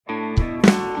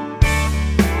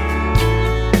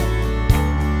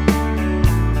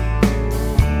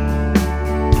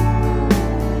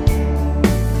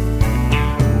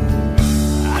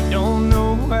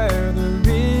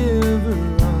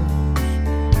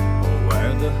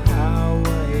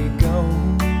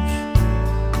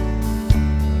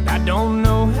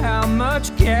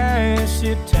price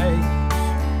it takes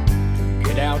to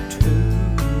get out to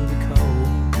the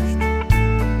coast.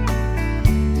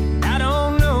 I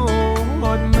don't know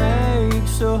what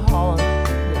makes a heart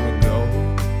wanna go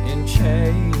and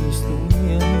chase the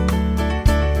wind.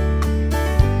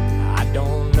 I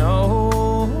don't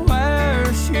know where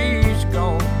she's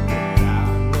gone, but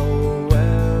I know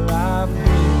where I've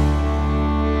been.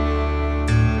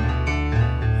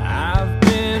 I've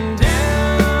been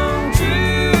down to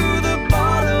the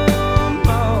bottom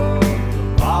of the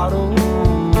bottle.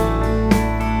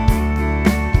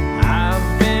 I've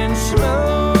been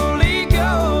slowly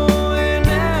going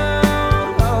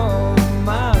out of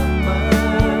my mind.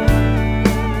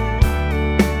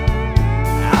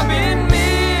 I've been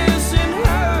missing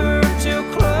her till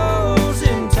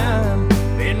closing time.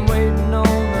 Been waiting on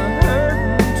the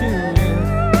hurting to end.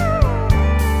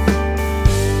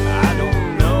 I don't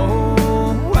know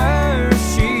where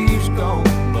she's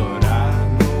gone, but I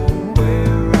know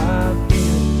where I've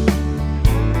been.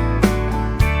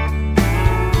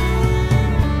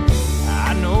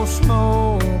 I know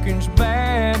smoking's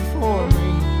bad for me.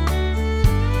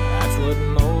 That's what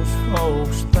most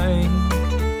folks think.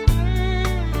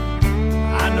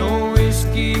 I know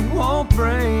whiskey won't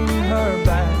bring her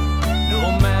back, no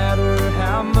matter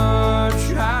how much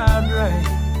I drink.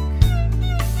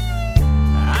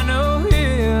 I know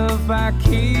if I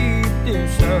keep